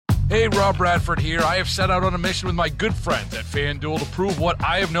Hey, Rob Bradford here. I have set out on a mission with my good friends at FanDuel to prove what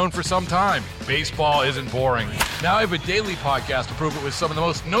I have known for some time. Baseball isn't boring. Now I have a daily podcast to prove it with some of the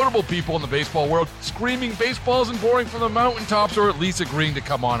most notable people in the baseball world, screaming baseball isn't boring from the mountaintops, or at least agreeing to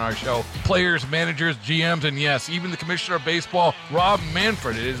come on our show. Players, managers, GMs, and yes, even the commissioner of baseball, Rob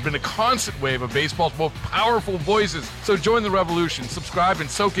Manfred. It has been a constant wave of baseball's most powerful voices. So join the revolution. Subscribe and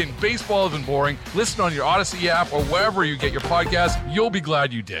soak in Baseball Isn't Boring. Listen on your Odyssey app or wherever you get your podcasts. You'll be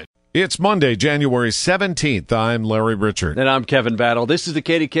glad you did. It's Monday, January 17th. I'm Larry Richard. And I'm Kevin Battle. This is the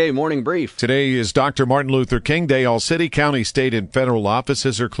KDK Morning Brief. Today is Dr. Martin Luther King Day. All city, county, state, and federal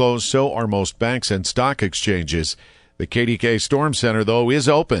offices are closed. So are most banks and stock exchanges. The KDK Storm Center, though, is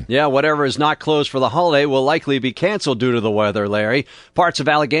open. Yeah, whatever is not closed for the holiday will likely be canceled due to the weather, Larry. Parts of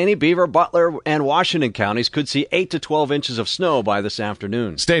Allegheny, Beaver, Butler, and Washington counties could see 8 to 12 inches of snow by this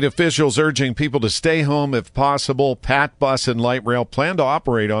afternoon. State officials urging people to stay home if possible. Pat, Bus, and Light Rail plan to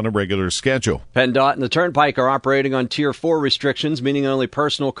operate on a regular schedule. PennDOT and the Turnpike are operating on Tier 4 restrictions, meaning only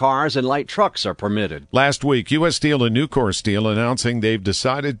personal cars and light trucks are permitted. Last week, U.S. Steel and Nucor Steel announcing they've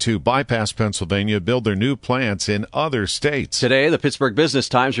decided to bypass Pennsylvania, build their new plants in other states. Today, the Pittsburgh Business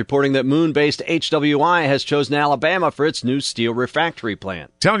Times reporting that Moon-based HWI has chosen Alabama for its new steel refractory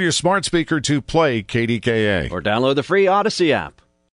plant. Tell your smart speaker to play KDKA. Or download the free Odyssey app.